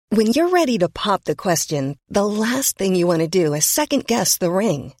When you're ready to pop the question, the last thing you want to do is second-guess the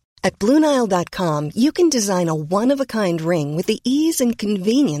ring. At BlueNile.com, you can design a one-of-a-kind ring with the ease and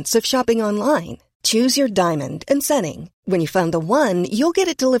convenience of shopping online. Choose your diamond and setting. When you find the one, you'll get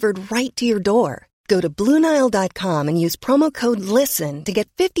it delivered right to your door. Go to BlueNile.com and use promo code LISTEN to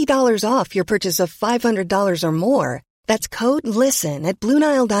get $50 off your purchase of $500 or more. That's code LISTEN at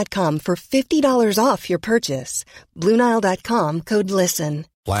BlueNile.com for $50 off your purchase. BlueNile.com, code LISTEN.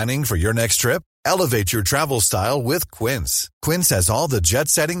 Planning for your next trip? Elevate your travel style with Quince. Quince has all the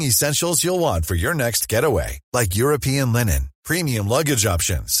jet-setting essentials you'll want for your next getaway, like European linen, premium luggage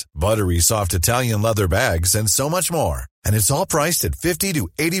options, buttery soft Italian leather bags, and so much more. And it's all priced at 50 to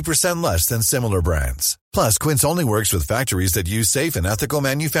 80% less than similar brands. Plus, Quince only works with factories that use safe and ethical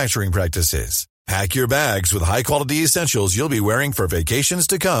manufacturing practices. Pack your bags with high-quality essentials you'll be wearing for vacations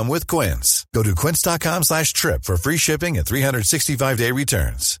to come with Quince. Go to quince.com/trip for free shipping and 365-day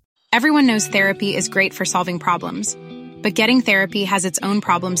returns. Everyone knows therapy is great for solving problems, but getting therapy has its own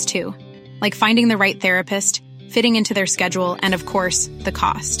problems too, like finding the right therapist, fitting into their schedule, and of course, the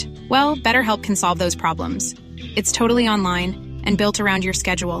cost. Well, BetterHelp can solve those problems. It's totally online and built around your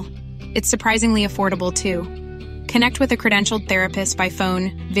schedule. It's surprisingly affordable too. Connect with a credentialed therapist by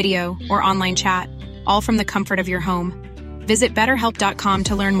phone, video, or online chat, all from the comfort of your home. Visit BetterHelp.com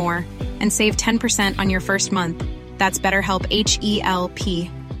to learn more and save 10% on your first month. That's BetterHelp,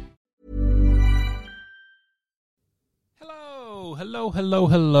 H-E-L-P.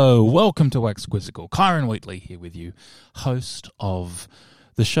 Hello. Welcome to Wax Quizzical. Kyron Wheatley here with you, host of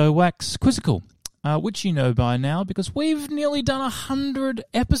the show Wax Quizzical, which you know by now because we've nearly done 100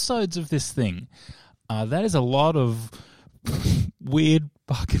 episodes of this thing. That is a lot of weird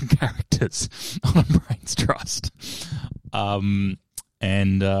fucking characters on a Brain's Trust. And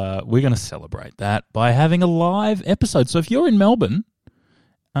we're going to celebrate that by having a live episode. So if you're in Melbourne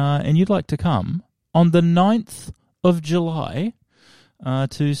and you'd like to come on the 9th of July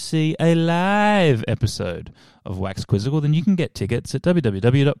to see a live episode of Wax Quizzical, then you can get tickets at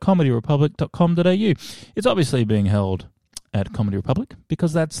www.comedyrepublic.com.au. It's obviously being held at Comedy Republic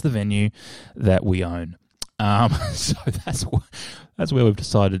because that's the venue that we own. So that's where we've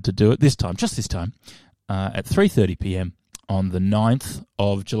decided to do it this time, at 3:30 p.m. on the 9th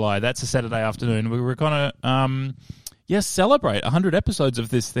of July. That's a Saturday afternoon. We were going to, celebrate 100 episodes of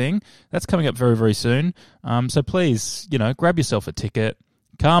this thing. That's coming up very, very soon. So please, grab yourself a ticket.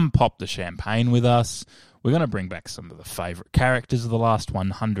 Come pop the champagne with us. We're going to bring back some of the favourite characters of the last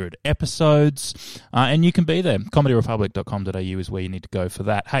 100 episodes. And you can be there. comedyrepublic.com.au is where you need to go for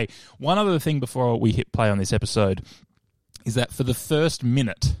that. Hey, one other thing before we hit play on this episode is that for the first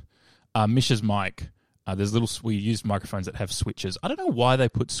minute, Mish's mic, we used microphones that have switches. I don't know why they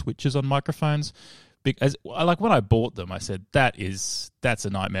put switches on microphones. Because, when I bought them, I said, that's a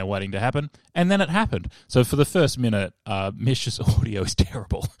nightmare waiting to happen. And then it happened. So for the first minute, Mish's audio is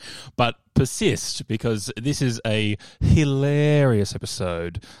terrible. But persist, because this is a hilarious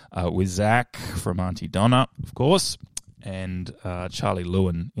episode with Zach from Aunty Donna, of course, and Charlie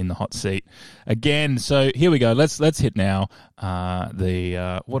Lewin in the hot seat again. So here we go. Let's hit now what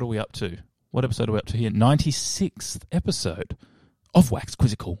are we up to? What episode are we up to here? 96th episode of Wax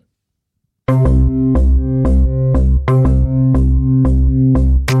Quizzical.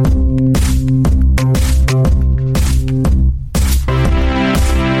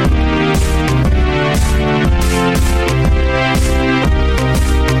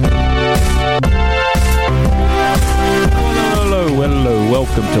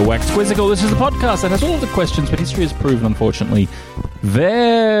 Welcome to Wax Quizzical. This is the podcast that has all of the questions, but history has proven, unfortunately,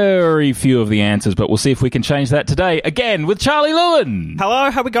 very few of the answers. But we'll see if we can change that today. Again, with Charlie Lewin. Hello,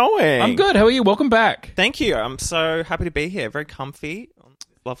 how are we going? I'm good. How are you? Welcome back. Thank you. I'm so happy to be here. Very comfy on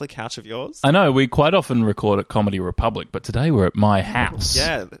this lovely couch of yours. I know. We quite often record at Comedy Republic, but today we're at my house.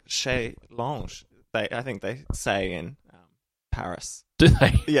 Yeah, Chez Lounge. I think they say in Paris. Do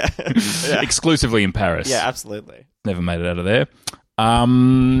they? Yeah. Exclusively in Paris. Yeah, absolutely. Never made it out of there.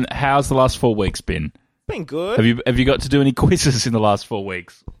 How's the last 4 weeks been? Been good. Have you got to do any quizzes in the last 4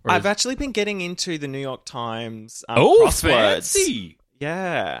 weeks? I've actually been getting into the New York Times crosswords. Fancy.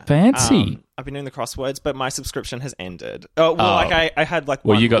 Yeah. Fancy. I've been doing the crosswords, but my subscription has ended. I had 1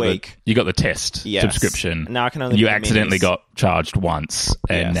 week. You got the test subscription. Now I can only You do accidentally minis. got charged once,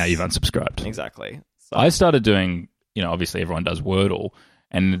 and now you've unsubscribed. Exactly. So. I started doing, obviously everyone does Wordle,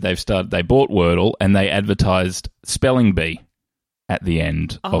 and they bought Wordle, and they advertised Spelling Bee at the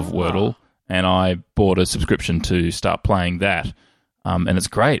end of Wordle, and I bought a subscription to start playing that, and it's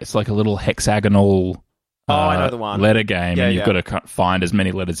great. It's like a little hexagonal I know the one. letter game, and you've yeah. got to find as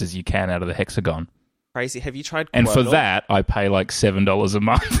many letters as you can out of the hexagon. crazy. Have you tried Quirtle? And for that, I pay like $7 a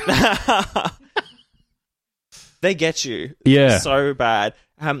month. They get you. Yeah. So bad.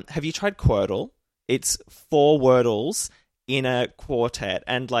 Have you tried Quirtle? It's 4 Wordles in a quartet,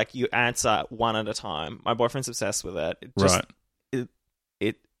 and like you answer one at a time. My boyfriend's obsessed with it. Right.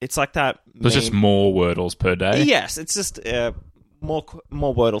 It's like that. There's just more Wordles per day? Yes, it's just more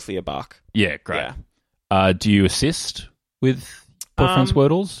Wordle for your buck. Yeah, great. Yeah. Do you assist with boyfriend's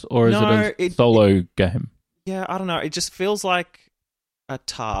Wordles, or is it a solo game? Yeah, I don't know. It just feels like a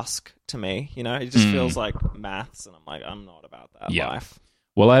task to me, you know? It just feels like maths, and I'm like, I'm not about that life.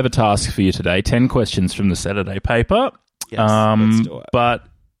 Well, I have a task for you today. 10 questions from the Saturday paper. Yes, let's do it. But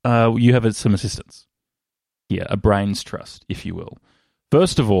you have some assistance. Yeah, a brains trust, if you will.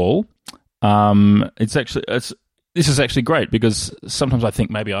 First of all, this is actually great because sometimes I think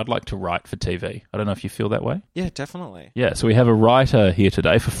maybe I'd like to write for TV. I don't know if you feel that way. Yeah, definitely. Yeah, so we have a writer here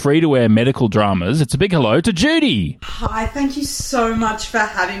today for free-to-air medical dramas. It's a big hello to Judy. Hi, thank you so much for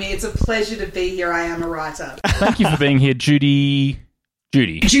having me. It's a pleasure to be here. I am a writer. Thank you for being here, Judy.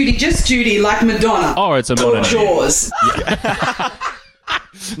 Judy, just Judy, like Madonna. Oh, it's a Madonna. Jaws. Yeah.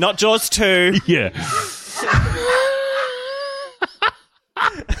 Not Jaws 2. Yeah.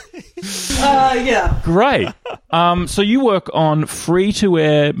 Yeah. Great. So you work on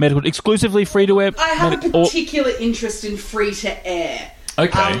free-to-air medical, exclusively free-to-air. I have a particular interest in free-to-air.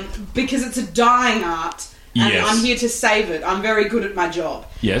 Okay. Because it's a dying art. And Yes. I'm here to save it. I'm very good at my job.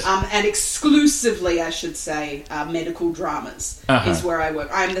 Yes. And exclusively, I should say, medical dramas is where I work.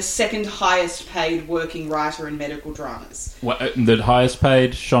 I'm the second highest paid working writer in medical dramas. What, the highest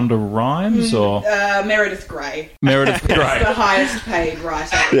paid Shonda Rhimes or Meredith Grey. Meredith Grey? That's the highest paid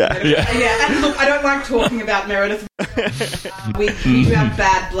writer. Yeah. And look, I don't like talking about Meredith. We do have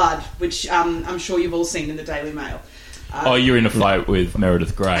Bad Blood, which I'm sure you've all seen in the Daily Mail. You're in a fight with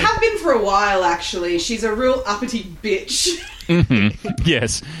Meredith Grey. I have been for a while, actually. She's a real uppity bitch. Mm-hmm.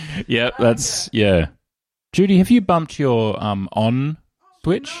 Yes. Yeah, that's... Yeah. Judy, have you bumped your on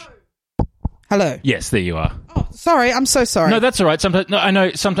switch? Hello. Yes, there you are. Oh, sorry. I'm so sorry. No, that's all right. Sometimes, I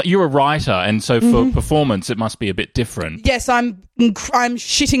know sometimes you're a writer, and so for performance, it must be a bit different. Yes, I'm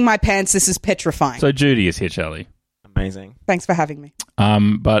shitting my pants. This is petrifying. So Judy is here, Charlie. Amazing. Thanks for having me.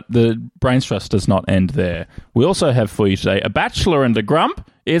 But the Brains Trust does not end there. We also have for you today a bachelor and a grump.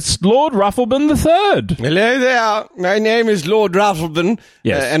 It's Lord Ruffleben III. Hello there. My name is Lord Ruffleben,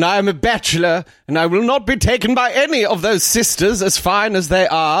 Yes. and I am a bachelor, and I will not be taken by any of those sisters, as fine as they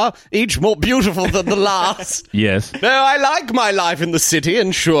are, each more beautiful than the last. Yes. No, I like my life in the city,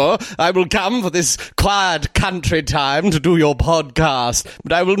 and sure, I will come for this quiet country time to do your podcast,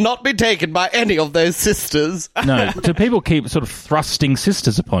 but I will not be taken by any of those sisters. No, do people keep sort of thrusting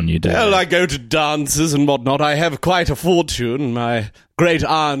sisters upon you, do Well, they? I go to dances and whatnot. I have quite a fortune. My great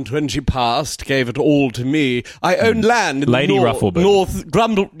aunt, when she passed, gave it all to me. I own land in Lady the Ruffleben. North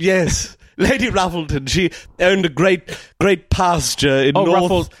Grumble. Yes, Lady Ruffleton. She owned a great pasture in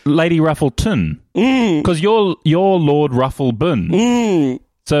North. Lady Ruffleton. Because you're Lord Ruffleben.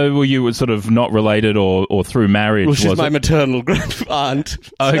 So were you sort of not related or through marriage? Well, she's was my it? maternal aunt.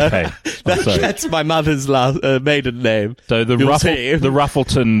 Okay. That's my mother's maiden name. So the You'll see.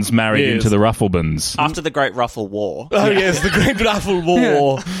 Ruffletons married Yes. into the Rufflebens. After the Great Ruffle War. Oh yes, the Great Ruffle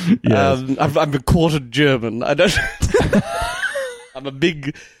War. Yes. I'm a quartered German. I don't. I'm a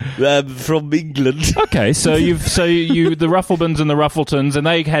big from England. Okay, so you the Rufflebens and the Ruffletons, and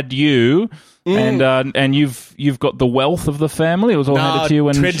they had you, and you've got the wealth of the family. It was all handed to you.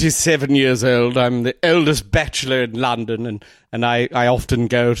 And 27 years old. I'm the eldest bachelor in London, and I often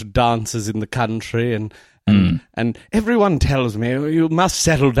go to dances in the country, and everyone tells me you must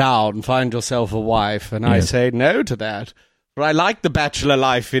settle down, find yourself a wife, and I Yes. say no to that. But I like the bachelor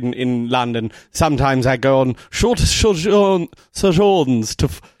life in London. Sometimes I go on short sojourns to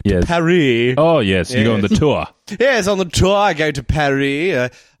Yes. Paris. Oh yes, you go on the tour. Yes, on the tour I go to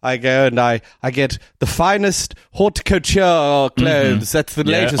Paris. I go and I get the finest haute couture clothes. That's the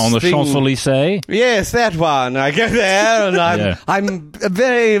latest on the thing. Champs-Élysées. Yes, that one. I go there and I'm a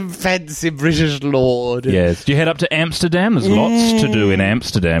very fancy British lord. Yes. Do you head up to Amsterdam? There's lots to do in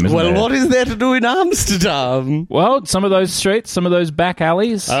Amsterdam, isn't there? Well, what is there to do in Amsterdam? Well, some of those streets, some of those back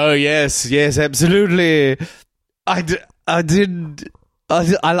alleys. Oh, yes, absolutely. I'm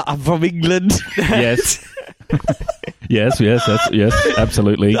from England. Yes. yes,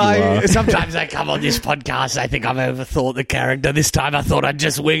 absolutely. You are. Sometimes I come on this podcast, I think I've overthought the character. This time I thought I'd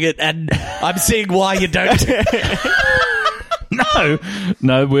just wing it, and I'm seeing why you don't.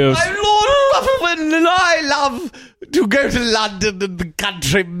 No, we're... I'm Lord Ruffleben, and I love to go to London and the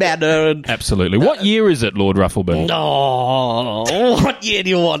country manor. And Absolutely. What year is it, Lord Ruffleben? oh, what year do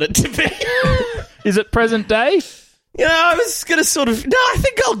you want it to be? Is it present day? You know, I was going to sort of... No, I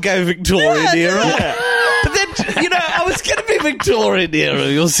think I'll go Victorian era. Yeah. But then, you know, I was going to be Victorian era,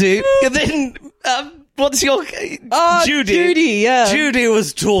 you'll see. And then, what's your... Judy. Judy, yeah. Judy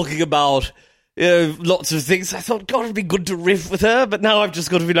was talking about... lots of things. I thought, God, it'd be good to riff with her, but now I've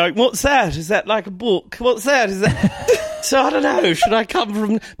just got to be like, what's that? Is that like a book? What's that? Is that... So I don't know. Should I come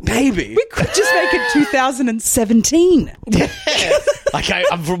from... Maybe. We could just make it 2017. Yeah. Okay,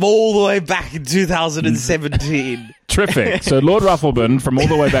 I'm from all the way back in 2017. Terrific. So Lord Ruffleben from all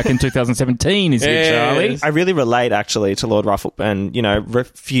the way back in 2017 is here, Charlie. I really relate, actually, to Lord Ruffleben, you know,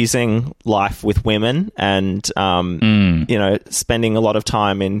 refusing life with women and, you know, spending a lot of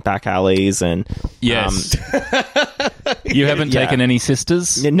time in back alleys and... Yes. You haven't taken any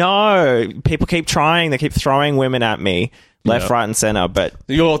sisters? No. People keep trying. They keep throwing women at me. Left, right, and centre, but...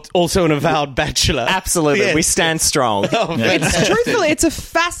 You're also an avowed bachelor. Absolutely. Yes. We stand strong. Truthfully, it's a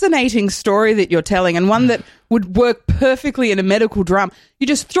fascinating story that you're telling, and one that would work perfectly in a medical drama. You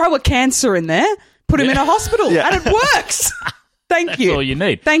just throw a cancer in there, put him in a hospital, and it works. Thank you. That's all you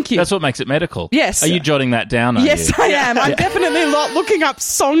need. Thank you. That's what makes it medical. Yes. Are you jotting that down? Yes, I am. I'm definitely not looking up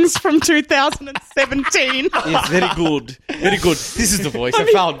songs from 2017. Yes, very good. Very good. This is the voice.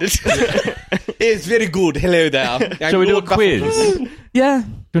 I found it. It's very good. Hello there. Shall we do a quiz? Yeah.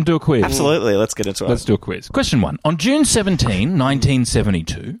 Can we do a quiz? Absolutely. Let's get into it. Let's do a quiz. Question 1. On June 17,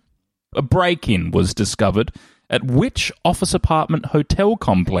 1972, a break-in was discovered at which office apartment hotel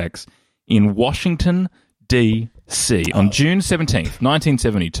complex in Washington, D.C.? On June 17th,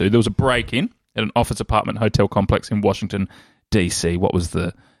 1972, there was a break-in at an office apartment hotel complex in Washington, D.C. What was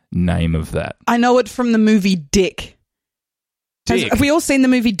the name of that? I know it from the movie Dick. Have we all seen the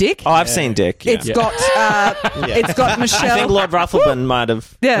movie Dick? Oh, I've seen Dick. Yeah. It's got Michelle. I think Lord Ruffleben might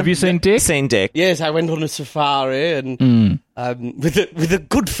have. Yeah. Have you seen Dick? Seen Dick. Yes, I went on a safari and with a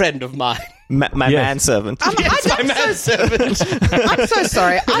good friend of mine. My manservant. I'm so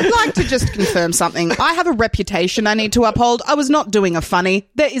sorry. I'd like to just confirm something. I have a reputation I need to uphold. I was not doing a funny.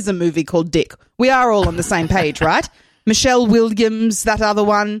 There is a movie called Dick. We are all on the same page, right? Michelle Williams, that other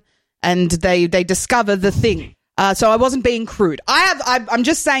one, and they discover the thing. So I wasn't being crude. I'm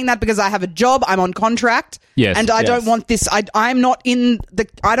just saying that because I have a job. I'm on contract. Yes. And I don't want this. I'm not in the.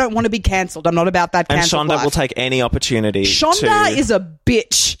 I don't want to be cancelled. I'm not about that. And cancelled Shonda life. will take any opportunity. Shonda is a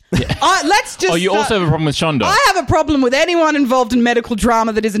bitch. Let's just. Oh, you also have a problem with Shonda? I have a problem with anyone involved in medical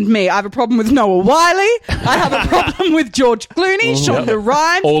drama that isn't me. I have a problem with Noah Wiley. I have a problem with George Clooney, Shonda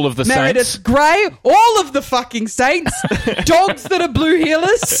Rhimes, all of the Meredith saints. Grey, all of the fucking saints, dogs that are blue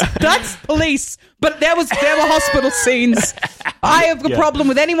heelers. That's police. But there were hospital scenes. I have a problem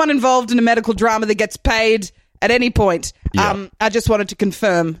with anyone involved in a medical drama that gets paid at any point. I just wanted to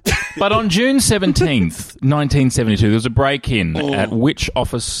confirm. But on June 17th, 1972, there was a break-in at which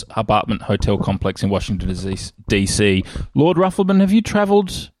office apartment hotel complex in Washington, D.C.? Lord Ruffleben, have you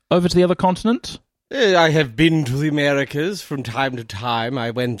travelled over to the other continent? I have been to the Americas from time to time. I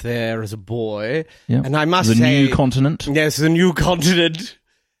went there as a boy. Yeah. And I must say... say... The new continent? Yes, the new continent.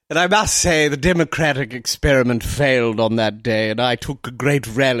 And I must say, the democratic experiment failed on that day, and I took a great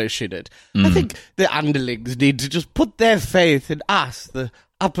relish in it. I think the underlings need to just put their faith in us, the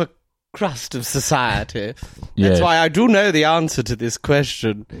upper crust of society. That's why I do know the answer to this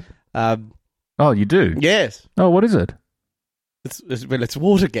question. Oh, you do? Yes. Oh, what is it? It's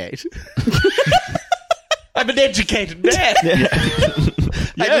Watergate. I'm an educated man.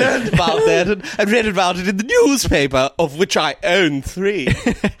 I learned about that and read about it in the newspaper, of which I own 3.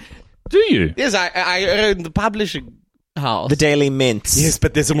 Do you? Yes, I own the publishing house. The Daily Mints. Yes,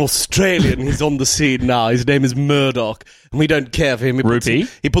 but there's an Australian. He's on the scene now. His name is Murdoch, and we don't care for him.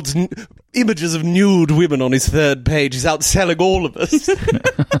 He puts images of nude women on his 3rd page. He's outselling all of us.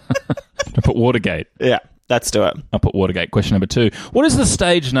 I put Watergate. Yeah. Let's do it. I'll put Watergate. Question number 2. What is the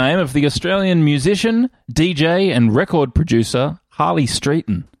stage name of the Australian musician, DJ and record producer Harley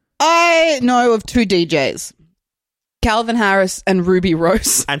Streeton? I know of 2 DJs. Calvin Harris and Ruby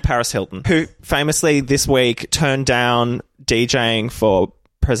Rose. And Paris Hilton, who famously this week turned down DJing for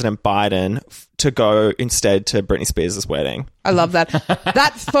President Biden to go instead to Britney Spears' wedding. I love that.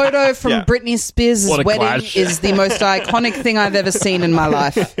 That photo from Britney Spears' wedding clash. is the most iconic thing I've ever seen in my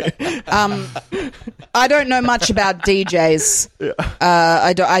life. I don't know much about DJs.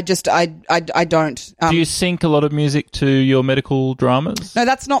 I don't. Do you sync a lot of music to your medical dramas? No,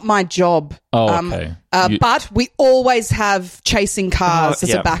 that's not my job. Oh, okay. But we always have Chasing Cars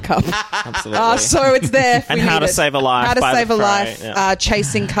as a backup. Absolutely. So it's there. And How to Save a Life. How to by Save the a Fray. Life,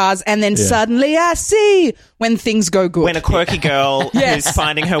 Chasing Cars, and then suddenly Suddenly I see when things go good. When a quirky girl who's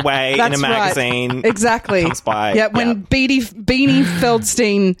finding her way in a magazine exactly comes by. Yeah, when Beanie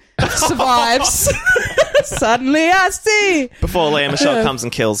Feldstein survives. Suddenly I see. Before Leah Michelle comes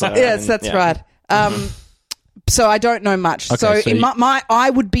and kills her. Yes, that's right. So I don't know much. Okay, so in I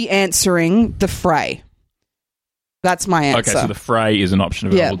would be answering the Fray. That's my answer. Okay, so the Fray is an option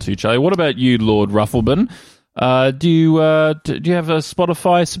available to you, Charlie. What about you, Lord Ruffleben? Do you have a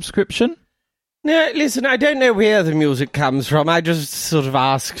Spotify subscription? No, listen, I don't know where the music comes from. I just sort of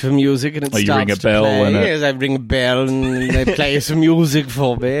ask for music and it starts you ring a to bell play. and Yes, I ring a bell and they play some music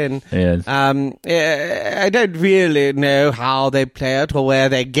for me. And Yes. I don't really know how they play it or where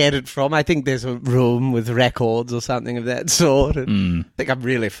they get it from. I think there's a room with records or something of that sort. And I think I'm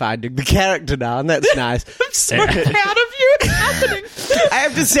really finding the character now, and that's nice. I'm so proud of you. It's happening. I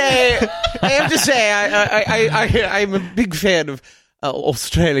have to say, I'm a big fan of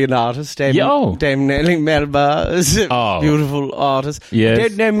Australian artist, Dame Nellie Melba is a beautiful artist. Yes. I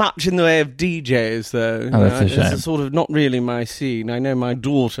don't know much in the way of DJs, though. Oh, that's a shame. It's sort of not really my scene. I know my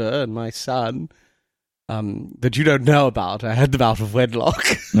daughter and my son that you don't know about. I had them out of wedlock.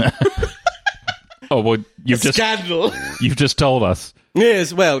 Oh, well, you've just told us.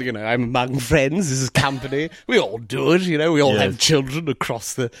 Yes, well, I'm among friends. This is company. We all do it, We all have children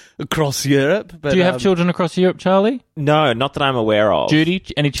across Europe. But, Do you have children across Europe, Charlie? No, not that I'm aware of. Judy,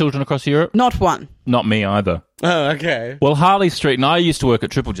 any children across Europe? Not one. Not me either. Oh, okay. Well, Harley Street, and I used to work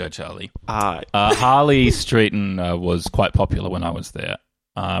at Triple J, Charlie. Harley Streeton was quite popular when I was there.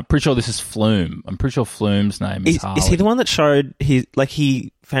 Pretty sure this is Flume. I'm pretty sure Flume's name is Harley. Is he the one that showed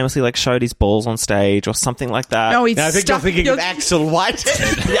he famously showed his balls on stage or something like that? No, I think you're thinking of Axel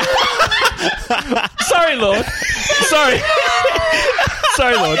Whitehead. Sorry, Lord. Sorry.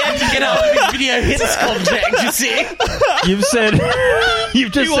 Sorry, Lord. He had to get out of his video hits contract, you see.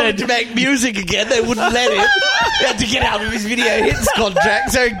 You've just He wanted to make music again. They wouldn't let him. He had to get out of his video hits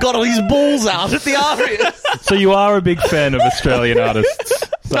contract, so he got all his balls out at the Arias. So you are a big fan of Australian artists.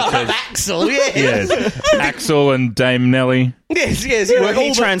 Not of Axel, yes. Yes. Axel and Dame Nellie. Yes. Well,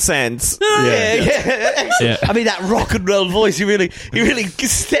 he transcends. Yeah. I mean, that rock and roll voice, he really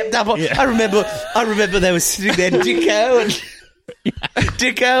stepped up on. Yeah. I remember they were sitting there, Dicko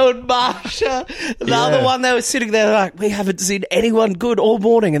and Marsha. The other one, they were sitting there like, we haven't seen anyone good all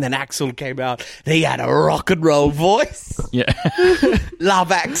morning. And then Axel came out. And he had a rock and roll voice. Yeah.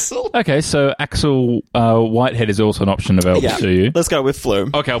 Love Axel. Okay, so Axel Whitehead is also an option available to you. Let's go with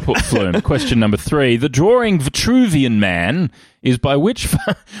Flume. Okay, I'll put Flume. Question number 3. The drawing Vitruvian Man is by which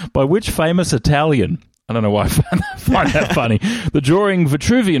famous Italian? I don't know why I find that funny. The drawing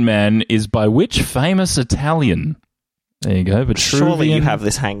Vitruvian Man is by which famous Italian? There you go, Vitruvian. Surely you have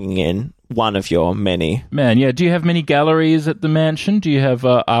this hanging in one of your many. Man, yeah. Do you have many galleries at the mansion? Do you have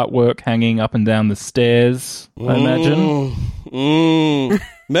artwork hanging up and down the stairs, I imagine?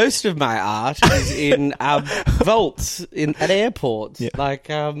 Most of my art is in vaults at airports, like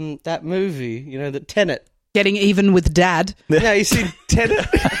that movie, the Tenet. Getting even with Dad. Yeah, you see Tenet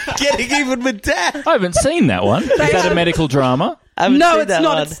Getting Even with Dad. I haven't seen that one. Is that a medical drama? No, it's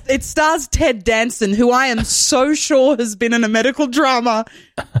not. It stars Ted Danson, who I am so sure has been in a medical drama,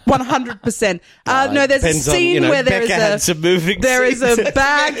 100%. No, there's a scene where there is a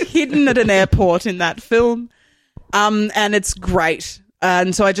bag hidden at an airport in that film, and it's great.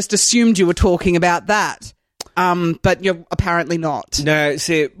 And so I just assumed you were talking about that, but you're apparently not. No,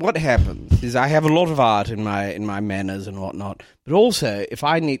 see, what happens is I have a lot of art in my manners and whatnot, but also if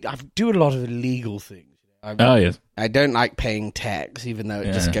I do a lot of illegal things. Yes. I don't like paying tax, even though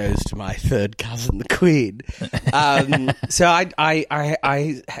it just goes to my third cousin, the Queen. So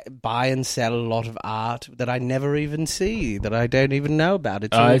I buy and sell a lot of art that I never even see, that I don't even know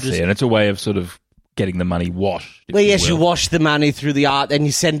about. I see, and it's a way of sort of getting the money washed. Well, yes, you wash the money through the art, then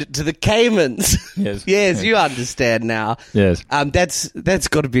you send it to the Caymans. Yes, yes, you understand now. Yes, that's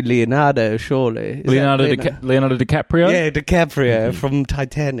got to be Leonardo, surely. Leonardo DiCaprio. Yeah, DiCaprio from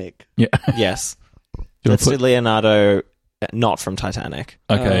Titanic. Yeah, yes. That's Leonardo, not from Titanic.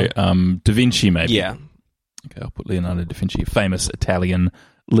 Okay, Da Vinci maybe. Yeah. Okay, I'll put Leonardo da Vinci, famous Italian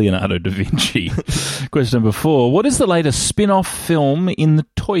Leonardo da Vinci. Question number 4. What is the latest spin-off film in the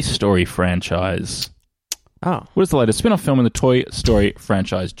Toy Story franchise? Oh. What is the latest spin-off film in the Toy Story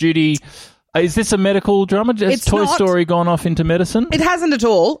franchise? Judy, is this a medical drama? Has Toy Story gone off into medicine? It hasn't at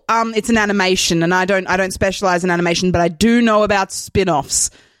all. It's an animation, and I don't specialize in animation, but I do know about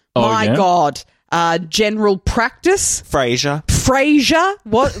spin-offs. My God. General Practice. Frasier.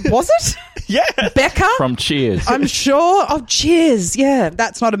 What was it? Yeah. Becca from Cheers. I'm sure. Oh, Cheers. Yeah,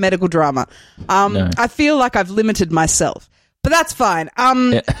 that's not a medical drama. No. I feel like I've limited myself. But that's fine.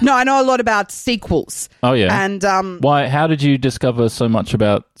 No, I know a lot about sequels. Oh, yeah. And Why? How did you discover so much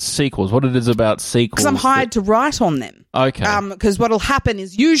about sequels? What it is about sequels? because I'm hired to write on them. Okay. Because what'll happen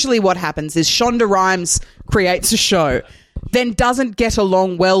is usually what happens is Shonda Rhimes creates a show, then doesn't get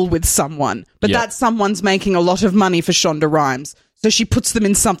along well with someone, but that someone's making a lot of money for Shonda Rhimes, so she puts them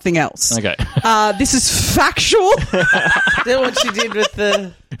in something else. Okay. This is factual. Is that what she did with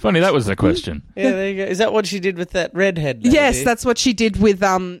the... Funny, that was the question. Yeah, there you go. Is that what she did with that redhead lady? Yes, that's what she did with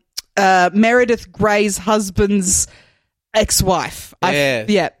Meredith Grey's husband's ex-wife.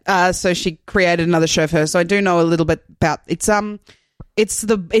 So she created another show for her. So I do know a little bit about it's Buzz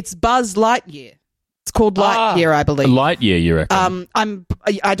Lightyear. It's called Lightyear, I believe. Lightyear, you reckon?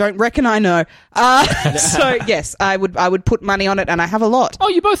 I don't reckon I know. So yes, I would put money on it, and I have a lot. Oh,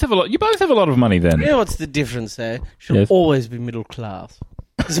 you both have a lot. You both have a lot of money then. You know what's the difference there? She'll always be middle class.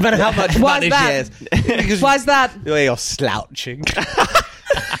 Doesn't matter how much money she has. Because Why is that? you're slouching.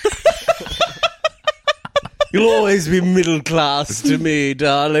 You'll always be middle class to me,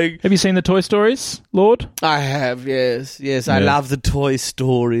 darling. Have you seen the Toy Stories, Lord? I have, yes. I love the Toy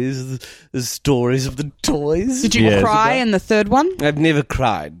Stories, the stories of the toys. Did you cry in the third one? I've never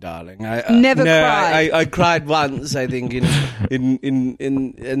cried, darling. Never cried. I cried once, I think, and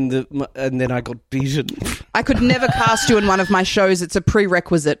then I got beaten. I could never cast you in one of my shows. It's a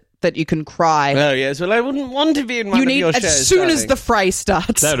prerequisite that you can cry. Oh yes, well I wouldn't want to be in one of your shows. As soon as the fray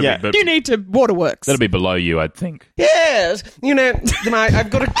starts, you need to waterworks. That'll be below you, I'd think. Yes, I've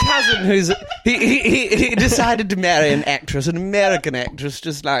got a cousin who's he decided to marry an American actress,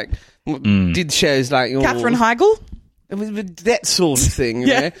 just like did shows like yours. Katherine Heigl. That sort of thing, you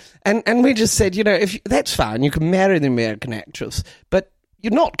know? And we just said, if that's fine, you can marry the American actress, but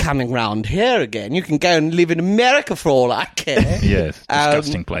you're not coming round here again. You can go and live in America for all I care. Yes,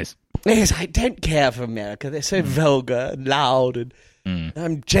 disgusting place. Yes, I don't care for America. They're so vulgar and loud, and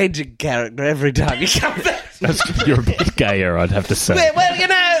I'm changing character every time you come back. You're a bit gayer, I'd have to say. Well,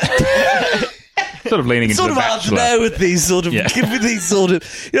 sort of leaning into sort the of hard to Bachelor. know with these sort of,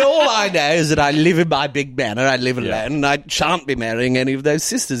 all I know is that I live in my big manor, I live alone, and I shan't be marrying any of those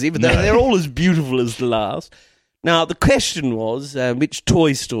sisters, even though they're all as beautiful as the last. Now, the question was, which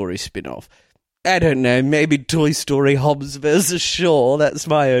Toy Story spin-off? I don't know, maybe Toy Story Hobbs versus Shaw, that's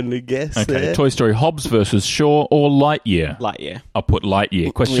my only guess. Okay, there. Toy Story Hobbs versus Shaw or Lightyear? Lightyear. I'll put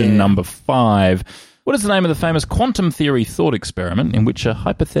Lightyear. Question number 5. What is the name of the famous quantum theory thought experiment in which a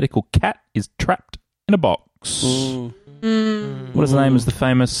hypothetical cat is trapped in a box? What is the name of the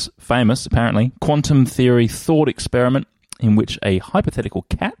famous, apparently, quantum theory thought experiment in which a hypothetical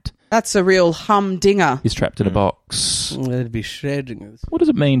cat... That's a real humdinger. ...is trapped in a box? That'd be Schrödinger's. What does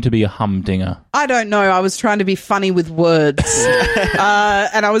it mean to be a humdinger? I don't know. I was trying to be funny with words.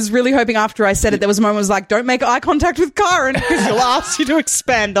 And I was really hoping after I said it, there was a moment I was like, don't make eye contact with Karen because you'll ask you to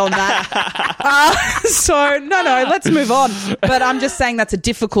expand on that. So, no, let's move on. But I'm just saying that's a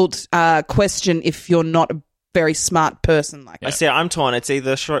difficult question if you're not a very smart person like that. I see. I'm torn. It's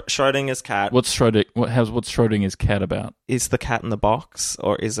either Schrodinger's cat. What's Schrodinger's cat about? Is the cat in the box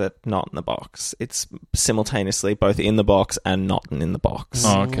or is it not in the box? It's simultaneously both in the box and not in the box.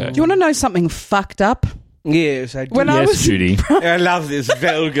 Oh, okay. Do you want to know something fucked up? Yes, I do. Yes, Judy. I love this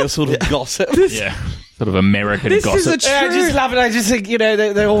vulgar sort of gossip. Yeah. Sort of American This gossip. is a I true... just love it. I just think,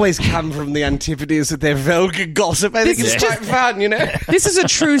 they always come from the antipodes with their vulgar gossip. I think This it's is quite fun, This is a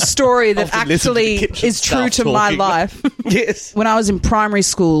true story that Often listen to the actually kitchen is true staff to my talking. life. Yes. When I was in primary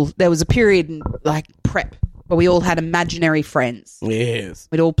school, there was a period in prep where we all had imaginary friends. Yes.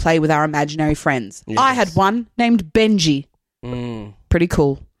 We'd all play with our imaginary friends. Yes. I had one named Benji. Pretty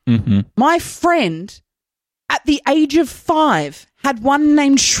cool. Mm-hmm. My friend, at the age of 5, had one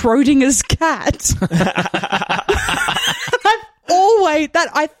named Schrodinger's cat.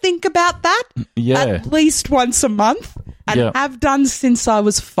 I think about that at least once a month and have done since I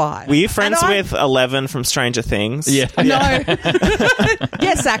was 5. Were you friends with 11 from Stranger Things? Yeah. No.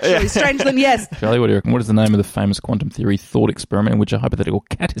 Yes, actually. Strangely, yes. Charlie, what do you reckon? What is the name of the famous quantum theory thought experiment in which a hypothetical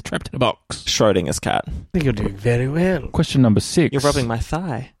cat is trapped in a box? Schrodinger's cat. I think you're doing very well. Question number 6. You're rubbing my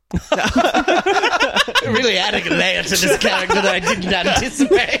thigh. Really adding a layer to this character that I didn't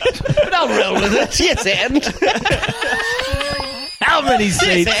anticipate. But I'll roll with it. Yes, and. How many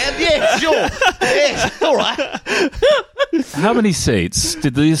seats? Yes, and. Yes, sure. Yes, all right. How many seats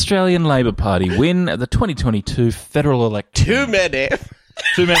did the Australian Labor Party win at the 2022 federal election? Too many.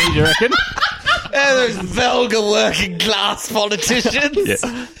 Too many, do you reckon? Those vulgar working class politicians.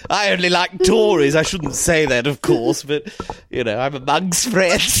 Yeah. I only like Tories. I shouldn't say that, of course, but, I'm amongst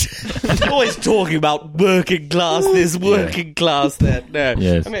friends. Always talking about working class this, working class that. No,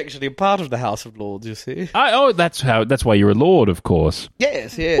 Yes. I'm actually a part of the House of Lords, you see. That's why you're a lord, of course.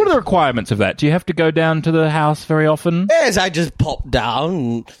 Yes. What are the requirements of that? Do you have to go down to the house very often? Yes, I just pop down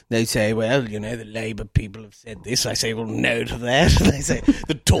and they say, well, the Labour people have said this. I say, well, no to that. They say,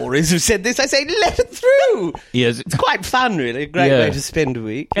 the Tories have said this. I say, let it through. Yes. It's quite fun, really. A great way to spend a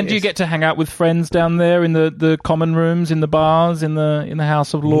week. And do you get to hang out with friends down there in the common rooms, in the bars, in the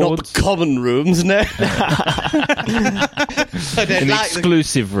House of Lords? Not the common rooms, no. I don't In the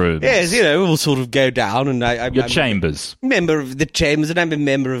exclusive rooms. Yes, we'll sort of go down and Your chambers. member of the chambers, and I'm a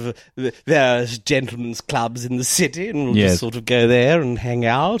member of various gentlemen's clubs in the city, and we'll just sort of go there and hang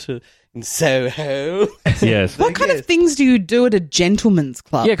out in Soho. Yes. What kind of things do you do at a gentleman's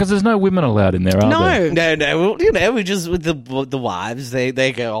club? Yeah, because there's no women allowed in there, are there? No. Well, we just with the wives,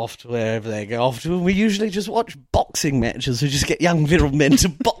 they go off to wherever they go off to, and we usually just watch boxing matches. We just get young virile men to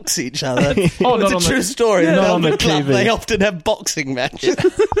box each other. It's a true story. Not on the club, TV. they often have boxing matches.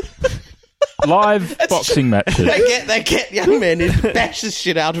 Live boxing matches. They get young men in, bash the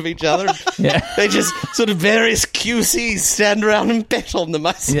shit out of each other. They just sort of various QCs stand around and bet on them,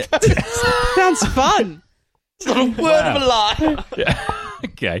 I suppose. Sounds fun. It's not a word of a lie.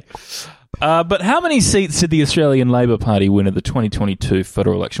 Okay. But how many seats did the Australian Labor Party win at the 2022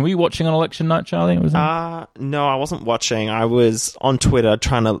 federal election? Were you watching on election night, Charlie? No, I wasn't watching. I was on Twitter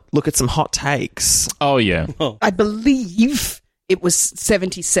trying to look at some hot takes. Oh, yeah. I believe it was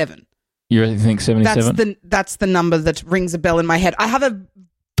 77. You think 77? That's the number that rings a bell in my head. I have a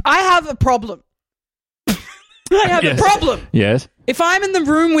problem. I have a problem. Yes. If I'm in the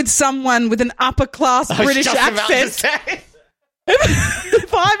room with someone with an upper class British accent,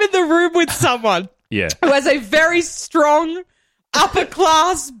 if I'm in the room with someone who has a very strong upper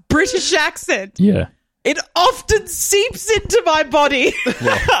class British accent, it often seeps into my body, and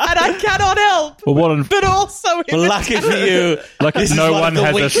I cannot help. Well, but also, lucky for you, no one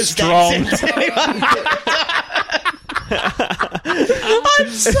has a strong. I'm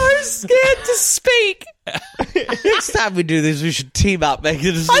so scared to speak. Next time we do this, we should team up, make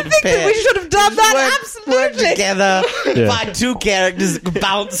it a sort I of think pair. that we should have done that. Absolutely. Work together, find two characters that can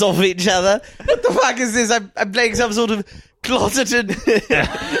bounce off each other. What the fuck is this? I'm playing some sort of closeted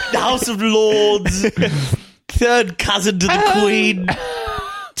House of Lords, third cousin to the Queen.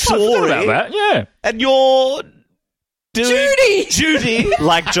 Tory. About that, yeah. And you're doing Judy,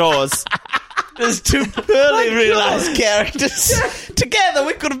 like Jaws. There's two poorly realised characters. Together,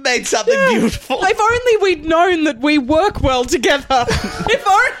 we could have made something beautiful. If only we'd known that we work well together. If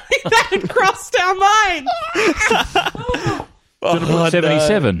only that had crossed our mind.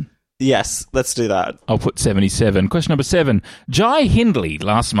 77. Yes, let's do that. I'll put 77. Question number 7. Jai Hindley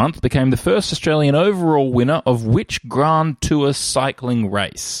last month became the first Australian overall winner of which Grand Tour cycling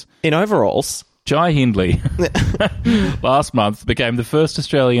race? In overalls? Jai Hindley last month became the first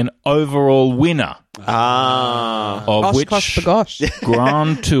Australian overall winner of which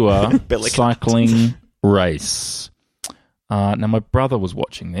Grand Tour cycling race. Now, my brother was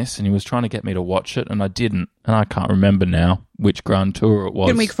watching this and he was trying to get me to watch it and I didn't. And I can't remember now which Grand Tour it was.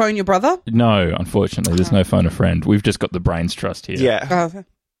 Can we phone your brother? No, unfortunately. There's no phone a friend. We've just got the brains trust here. Yeah.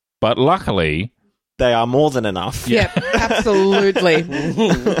 But luckily... They are more than enough. Yeah, absolutely.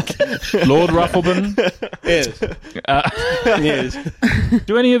 Lord Ruffleben. Yes. Yes.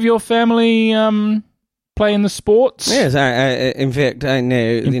 Do any of your family play in the sports? Yes, in fact, I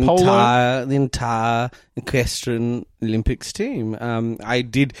know polo? the entire equestrian Olympics team. I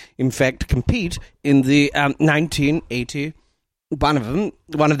did, in fact, compete in the 1980. One of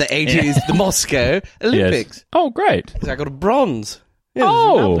the 80s, the Moscow Olympics. Yes. Oh, great! I got a bronze. Yeah,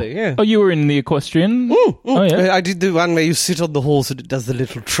 lovely, yeah. Oh, you were in the equestrian? Oh, yeah. I did the one where you sit on the horse and it does the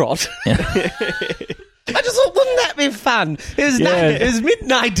little trot. I just thought, wouldn't that be fun? It was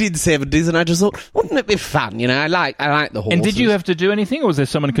mid-1970s and I just thought, wouldn't it be fun? I like the horse. And did you have to do anything or was there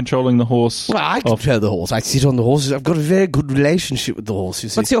someone controlling the horse? Well, I control the horse. I sit on the horse. I've got a very good relationship with the horse, you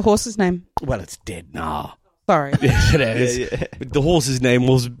see. What's your horse's name? Well, it's dead now. Sorry. Yes, it is. Yeah. The horse's name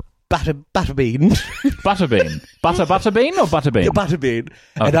was... Butterbean. Butterbean. Butterbean or Butterbean? Yeah, Butterbean.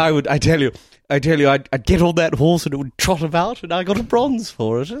 Okay. And I tell you, I'd get on that horse and it would trot about and I got a bronze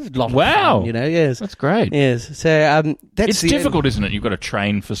for it. It was a lot of fun, yes. That's great. Yes. So, it's difficult, isn't it? You've got to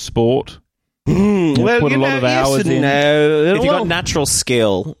train for sport. Well, put a lot of hours in. No. If you've got natural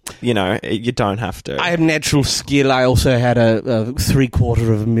skill, you don't have to. I have natural skill. I also had a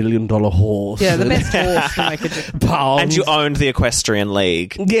 $750,000 horse. Yeah, the best horse to make a difference. And you owned the equestrian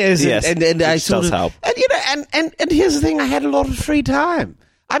league. Yes, and I which sort does of help. And here's the thing: I had a lot of free time.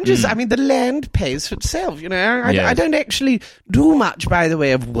 I mean, the land pays for itself. I don't actually do much by the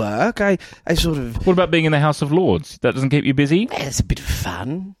way of work. I sort of. What about being in the House of Lords? That doesn't keep you busy? It's a bit of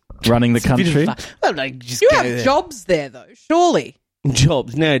fun. Running the country? Well, I just You go have there. jobs there, though, surely.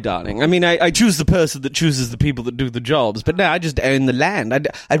 Jobs? No, darling. I mean, I choose the person that chooses the people that do the jobs, but no, I just own the land.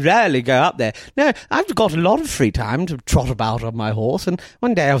 I rarely go up there. No, I've got a lot of free time to trot about on my horse, and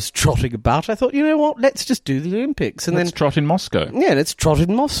one day I was trotting about. I thought, you know what, let's just do the Olympics. And let's trot in Moscow. Yeah, let's trot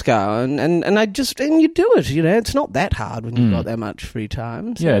in Moscow, and you do it, it's not that hard when you've got that much free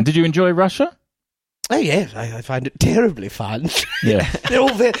time. So. Yeah, and did you enjoy Russia? Oh yes, I find it terribly fun. Yeah,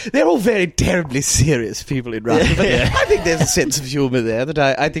 they're all very terribly serious people in Russia. But I think there's a sense of humour there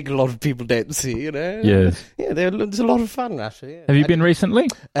that I think a lot of people don't see. Yes. Yeah, there's a lot of fun, Russia. Yeah. Have you been recently?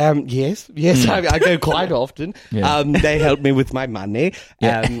 Yes. I go quite often. Yeah. They help me with my money.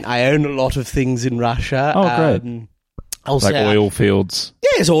 I own a lot of things in Russia. Oh, great. Also, like oil fields.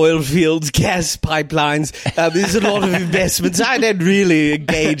 Yes, oil fields, gas pipelines. There's a lot of investments. I don't really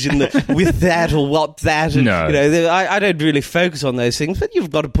engage with that or what that. And, no. I don't really focus on those things, but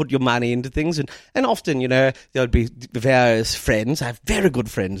you've got to put your money into things. And often, there'll be various friends. I have very good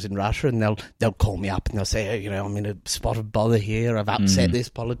friends in Russia, and they'll call me up and they'll say, hey, I'm in a spot of bother here. I've upset this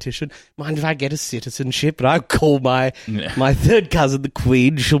politician. Mind if I get a citizenship? And I call my third cousin, the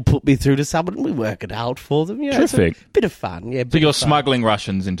Queen. She'll put me through to someone, and we work it out for them. Terrific. It's a bit of fun. Yeah. So you're smuggling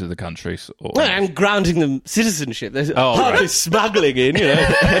Russians into the country? Well, I'm granting them citizenship. There's hardly right. smuggling in.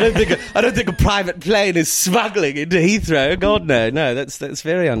 I don't think a private plane is smuggling into Heathrow. God, no. That's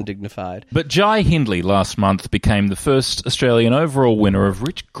very undignified. But Jai Hindley last month became the first Australian overall winner of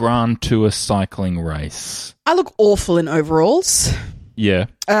which Grand Tour cycling race? I look awful in overalls. Yeah.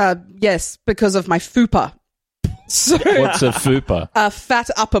 Yes, because of my fupa. So, what's a fupa? A fat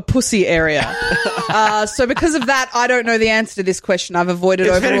upper pussy area. So because of that, I don't know the answer to this question. I've avoided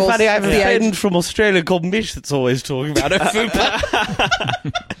It's overalls. very funny. I have a for the age. friend from Australia called Mish that's always talking about her fupa.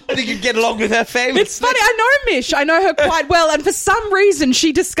 I think you'd get along with her famously. It's funny. I know Mish. I know her quite well. And for some reason,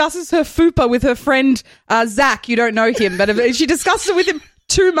 she discusses her fupa with her friend Zach. You don't know him, but she discusses it with him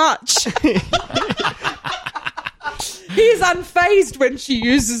too much. He is unfazed when she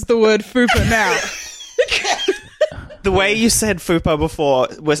uses the word fupa now. The way you said fupa before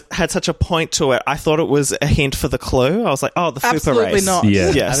had such a point to it. I thought it was a hint for the clue. I was like, oh, the fupa Absolutely race. not.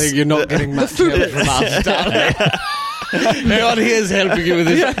 Yeah. Yes. I think you're not getting much help from us, darling. No one here is helping you with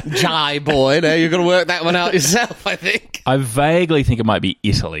this Jai boy. No, you've got to work that one out yourself, I think. I vaguely think it might be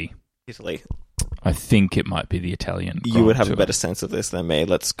Italy. Italy. I think it might be the Italian. You would have Grand a Tour. better sense of this than me.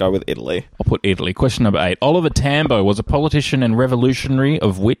 Let's go with Italy. I'll put Italy. Question number 8. Oliver Tambo was a politician and revolutionary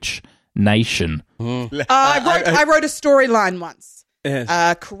of which nation? I wrote a storyline once. Yes.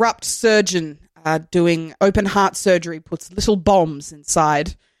 A corrupt surgeon doing open heart surgery puts little bombs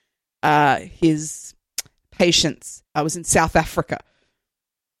inside his patients. I was in South Africa.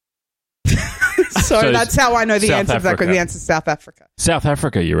 So that's how I know the South answer to that. Africa. The answer is South Africa. South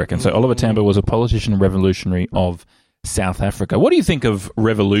Africa, you reckon? So Oliver Tambo was a politician and revolutionary of South Africa. What do you think of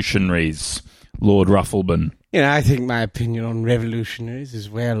revolutionaries, Lord Ruffleben? I think my opinion on revolutionaries is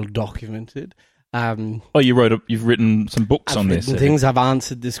well documented. You've written some books on this. Things. I've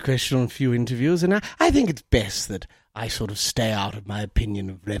answered this question on a few interviews, and I think it's best that I sort of stay out of my opinion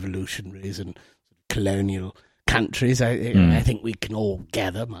of revolutionaries and colonial countries. I think we can all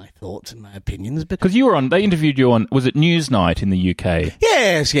gather my thoughts and my opinions. Because they interviewed you on, was it Newsnight in the UK?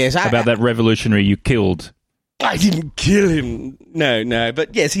 Yes. About that revolutionary you killed. I didn't kill him. No.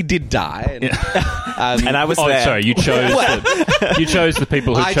 But yes, he did die. And, And I was there. Sorry, you chose the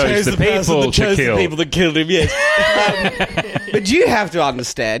people who chose the people to kill. The people that killed him, yes. But you have to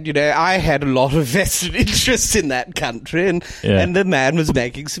understand, I had a lot of vested interest in that country, and the man was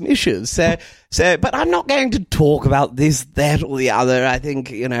making some issues. So, but I'm not going to talk about this, that, or the other. I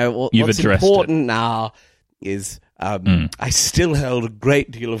think, what's important now is I still hold a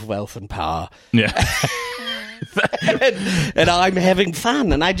great deal of wealth and power. Yeah. and I'm having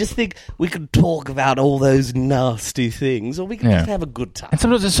fun, and I just think we could talk about all those nasty things, or we could just have a good time. And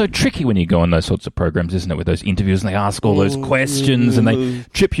sometimes it's so tricky when you go on those sorts of programs, isn't it, with those interviews, and they ask all those questions, and they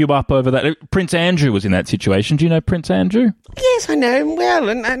trip you up over that. Prince Andrew was in that situation. Do you know Prince Andrew? Yes, I know him well,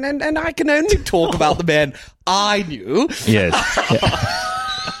 and I can only talk about the man I knew. Yes.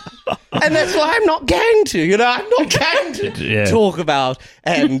 And that's why I'm not going to, I'm not going to talk about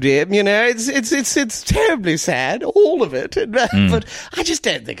MDM, it's terribly sad, all of it. But I just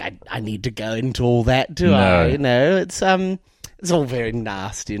don't think I need to go into all that, do I? It's all very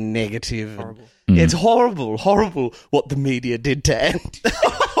nasty and negative. Horrible. It's horrible what the media did to Andy.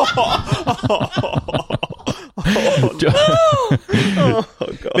 God.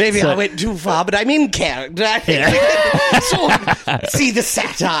 Maybe I went too far, but I'm in character. I think sort of see the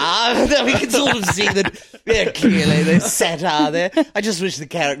satire. We can sort of see that clearly there's satire there. I just wish the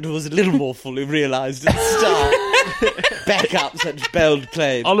character was a little more fully realised at the start. Back up such bold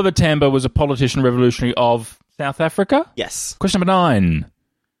claims. Oliver Tambo was a politician revolutionary of South Africa? Yes. Question number 9.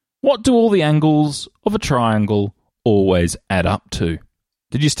 What do all the angles of a triangle always add up to?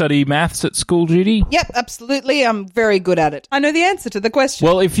 Did you study maths at school, Judy? Yep, absolutely. I'm very good at it. I know the answer to the question.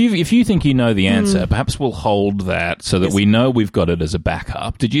 Well, if you think you know the answer, perhaps we'll hold that so that we know we've got it as a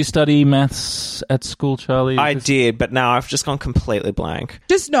backup. Did you study maths at school, Charlie? I did, but now I've just gone completely blank.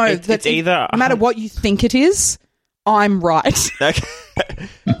 Just know that it's either no matter what you think it is, I'm right.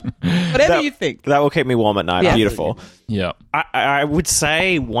 Whatever you think. That will keep me warm at night. Yeah. Beautiful. Yeah. I would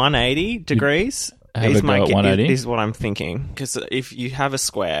say 180 degrees. Have a go at 180? Is what I'm thinking. Because if you have a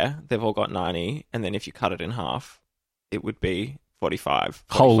square, they've all got 90, and then if you cut it in half, it would be 45.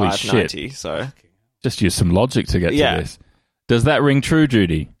 Holy 45, shit. 90, so. Just use some logic to get to this. Does that ring true,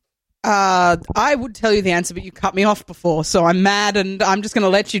 Judy? I would tell you the answer, but you cut me off before, so I'm mad, and I'm just going to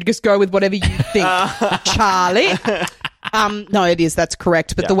let you just go with whatever you think, Charlie. No, it is. That's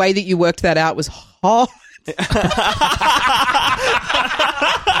correct. But the way that you worked that out was hot.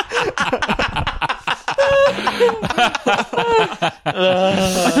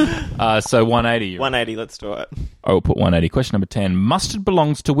 So 180. 180, let's do it. I will put 180. Question number 10. Mustard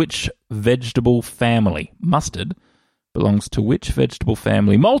belongs to which vegetable family? Mustard belongs to which vegetable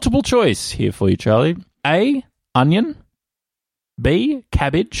family? Multiple choice here for you, Charlie. A, onion. B,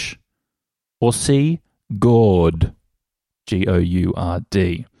 cabbage. Or C, gourd.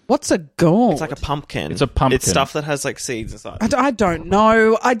 Gourd. What's a gourd? It's like a pumpkin. It's a pumpkin. It's stuff that has like seeds inside. I don't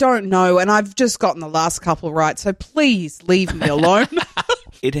know. And I've just gotten the last couple right, so please leave me alone.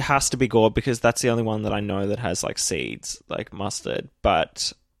 It has to be gourd because that's the only one that I know that has like seeds, like mustard.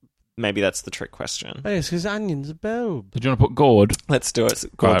 But maybe that's the trick question. Oh, yes, because onions are bulb. Did you want to put gourd? Let's do it.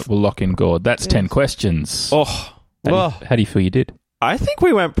 All right, we'll lock in gourd. That's 10 questions. Oh, How do you feel you did? I think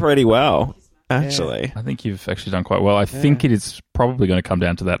we went pretty well, actually. I think you've actually done quite well. I think it is probably going to come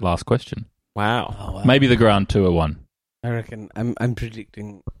down to that last question. Wow. Oh, wow. Maybe the Grand Tour one. I reckon. I'm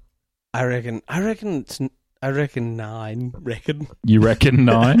predicting. I reckon 9. Reckon. You reckon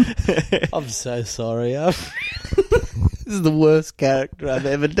 9? I'm so sorry. This is the worst character I've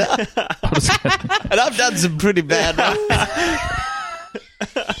ever done, and I've done some pretty bad ones.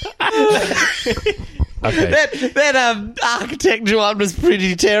 Okay. That architecture one was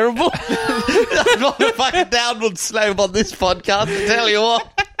pretty terrible. I'm not a fucking downward slope on this podcast, I tell you what.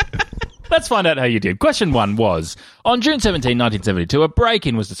 Let's find out how you did. Question 1 was, on June 17, 1972, a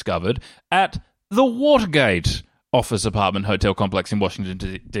break-in was discovered at the Watergate office apartment hotel complex in Washington,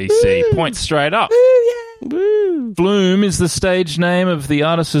 D.C. Points straight up. Woo. Flume is the stage name of the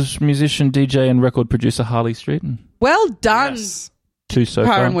artist, musician, DJ, and record producer Harley Streeton. Well done, Yes. 2 so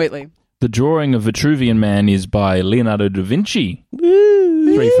far. Karen Wheatley. The drawing of Vitruvian Man is by Leonardo da Vinci. 3 from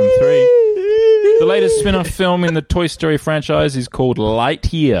 3. The latest spin-off film in the Toy Story franchise is called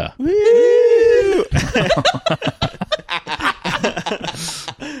Lightyear.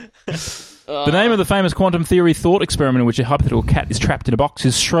 The name of the famous quantum theory thought experiment in which a hypothetical cat is trapped in a box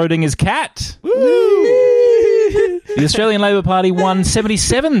is Schrodinger's cat. The Australian Labor Party won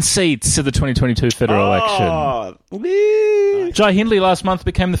 77 seats at the 2022 federal election. Jai Hindley last month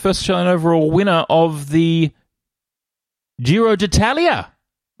became the first Australian overall winner of the Giro d'Italia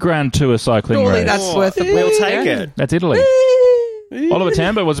Grand Tour cycling Surely race. that's worth it. We'll take it. That's Italy. Oliver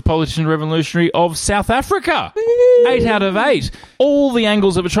Tambo was a politician revolutionary of South Africa. 8 out of 8. All the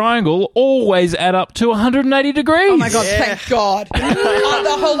angles of a triangle always add up to 180 degrees. Oh my God, thank God.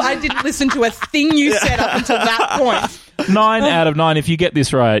 I didn't listen to a thing you said up until that point. 9 out of 9. If you get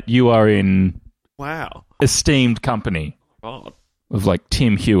this right, you are in Wow. esteemed company God. of like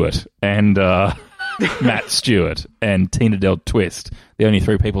Tim Hewitt and Matt Stewart and Tina Del Twist, the only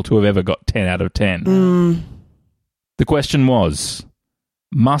 3 people to have ever got 10 out of 10. The question was,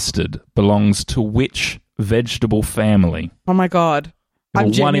 mustard belongs to which vegetable family? Oh my God. A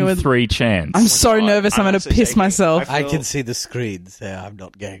I'm 1 in 3 chance. I'm so nervous I'm going to actually piss shaking. myself. I can see the screen, so I'm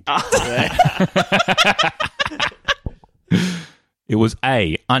not going to. It was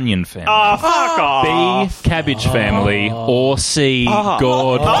A, onion family. Oh, fuck off. B, cabbage family. Or C,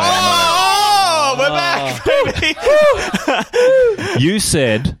 gourd family. Oh, we're back, baby. You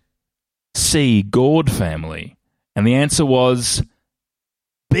said C, gourd family. And the answer was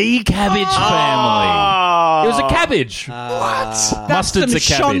B, cabbage family. It was a cabbage. What? Mustard's That's a some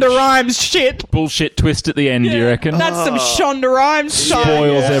cabbage. Shonda Rhimes shit. Bullshit twist at the end, do you reckon? That's some Shonda Rhimes shit.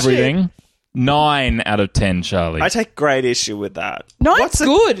 Spoils everything. 9 out of 10, Charlie. I take great issue with that. Nine's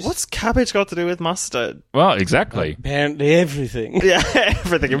good. What's cabbage got to do with mustard? Well, exactly. Apparently everything. Yeah,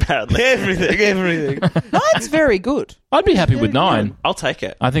 everything apparently. Everything. Nine's very good. I'd be happy with 9. I'll take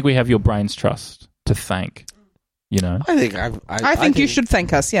it. I think we have your brain's trust to thank, you know. I think you should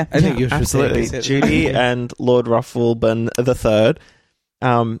thank us, yeah. I think you should Absolutely. thank us. Judy and Lord Ruffleben III.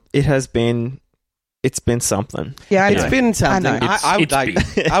 It's been something. Yeah, I know. It's been something. I know. I would It's like.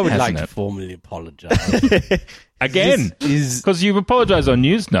 been, I would like hasn't to it? formally apologise. Again, Is because you've apologised on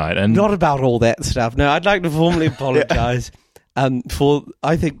Newsnight. And not about all that stuff. No, I'd like to formally apologise for,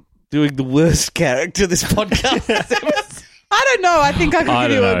 I think, doing the worst character this podcast has ever seen. I don't know. I think I could I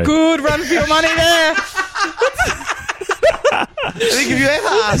give you don't a know. good run for your money there. I think if you ever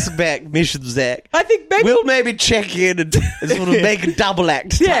ask back, Mission Zach, I think maybe we'll maybe check in and sort of make a double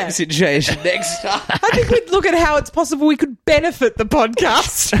act type Yeah. situation next time. I think we'd look at how it's possible we could benefit the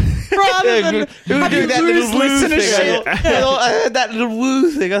podcast rather than Who would having do that lose little woo thing? listenership. I heard that little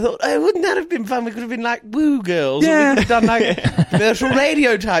woo thing. I thought, oh, wouldn't that have been fun? We could have been like woo girls. Yeah. Or we could have done like commercial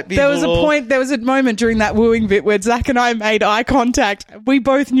radio type people. There was a moment during that wooing bit where Zach and I made eye contact. We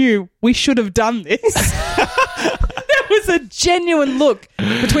both knew we should have done this. There was a genuine look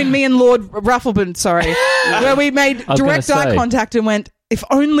between me and Lord Ruffleben, where we made was direct gonna eye say. contact and went, if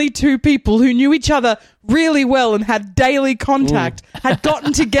only two people who knew each other really well and had daily contact had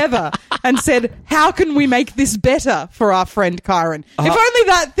gotten together and said, how can we make this better for our friend Kyron? If only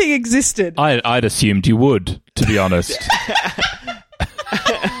that thing existed. I'd assumed you would, to be honest.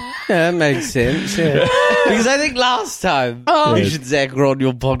 Yeah, that makes sense. Yeah. Because I think last time Mish and Zach were on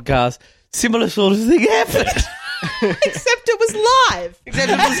your podcast, similar sort of thing happened. Except it was live.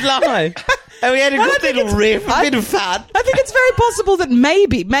 Except it was live. And we had a good little riff, a bit of fun. I think it's very possible that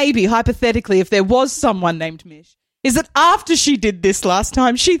maybe, hypothetically, if there was someone named Mish, is that after she did this last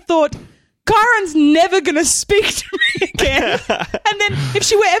time, she thought, Kyron's never going to speak to me again. And then if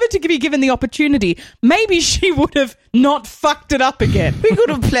she were ever to be given the opportunity, maybe she would have not fucked it up again. We could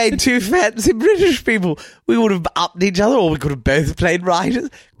have played two fancy British people. We would have upped each other, or we could have both played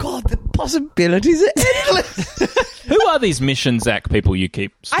writers. God, the possibilities are endless. Who are these Mission Zach people you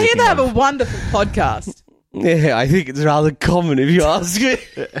keep I hear speaking they have a of? wonderful podcast. Yeah, I think it's rather common if you ask me.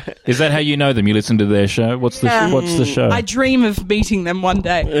 Is that how you know them? You listen to their show? What's the show? I dream of meeting them one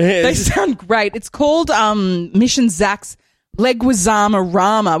day. They sound great. It's called Mission Zach's Leguizamo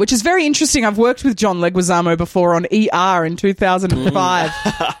Rama, which is very interesting. I've worked with John Leguizamo before on ER in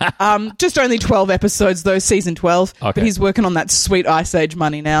 2005. Just only 12 episodes, though, season 12. Okay. But he's working on that sweet Ice Age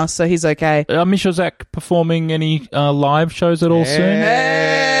money now, so he's okay. Mish or Zach performing any live shows at all soon?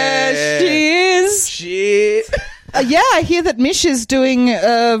 She is. Shit. Yeah, I hear that Mish is doing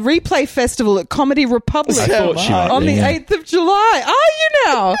a replay festival at Comedy Republic I thought she might on be, the yeah. 8th of July. Are you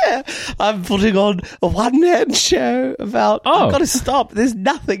now? I'm putting on a one-man show about, Oh. I've got to stop. There's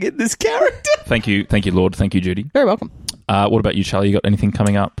nothing in this character. Thank you, Lord. Thank you, Judy. Very welcome. What about you, Charlie? You got anything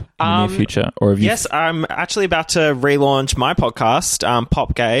coming up in the near future, or have you? Yes, I'm actually about to relaunch my podcast,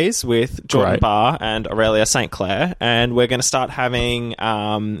 Pop Gaze, with Jordan Great. Barr and Aurelia St. Clair, and we're going to start having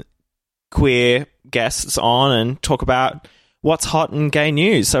queer guests on and talk about what's hot in gay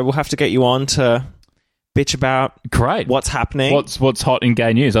news. So we'll have to get you on to bitch about Great. what's happening. What's hot in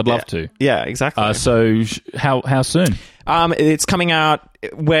gay news? I'd love to. Yeah, exactly. So how soon? It's coming out.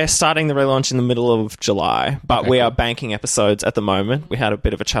 We're starting the relaunch in the middle of July, but we are banking episodes at the moment. We had a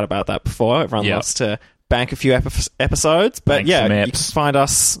bit of a chat about that before. Everyone Yep. loves to bank a few episodes, but Bank yeah, some you can eps. find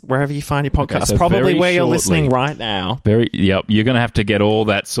us wherever you find your podcast. so Probably very where you're shortly. listening right now. Yep. You're going to have to get all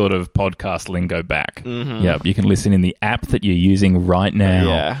that sort of podcast lingo back. Mm-hmm. Yep. You can listen in the app that you're using right now.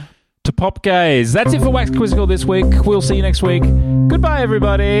 Yeah. To Pop Gaze. That's it for Wax Quizzical this week. We'll see you next week. Goodbye,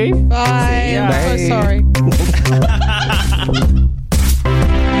 everybody. Bye. ya. I'm so sorry.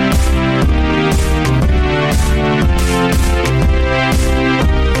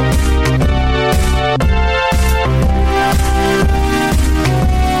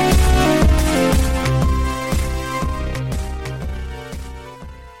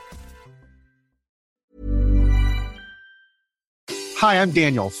 Hi, I'm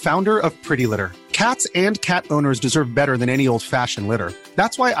Daniel, founder of Pretty Litter. Cats and cat owners deserve better than any old-fashioned litter.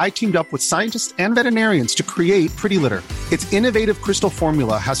 That's why I teamed up with scientists and veterinarians to create Pretty Litter. Its innovative crystal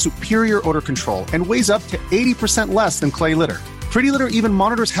formula has superior odor control and weighs up to 80% less than clay litter. Pretty Litter even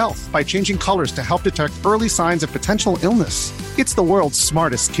monitors health by changing colors to help detect early signs of potential illness. It's the world's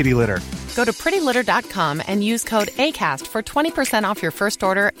smartest kitty litter. Go to prettylitter.com and use code ACAST for 20% off your first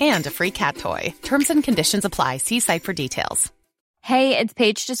order and a free cat toy. Terms and conditions apply. See site for details. Hey, it's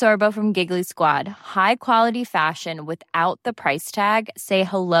Paige DeSorbo from Giggly Squad. High quality fashion without the price tag. Say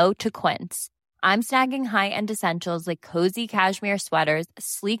hello to Quince. I'm snagging high-end essentials like cozy cashmere sweaters,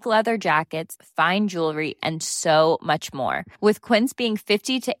 sleek leather jackets, fine jewelry, and so much more. With Quince being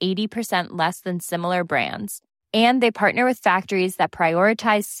 50 to 80% less than similar brands. And they partner with factories that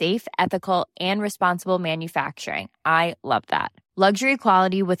prioritize safe, ethical, and responsible manufacturing. I love that. Luxury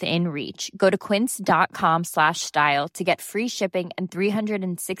quality within reach. Go to quince.com/style to get free shipping and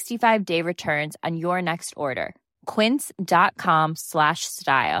 365-day returns on your next order.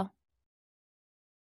 Quince.com/style.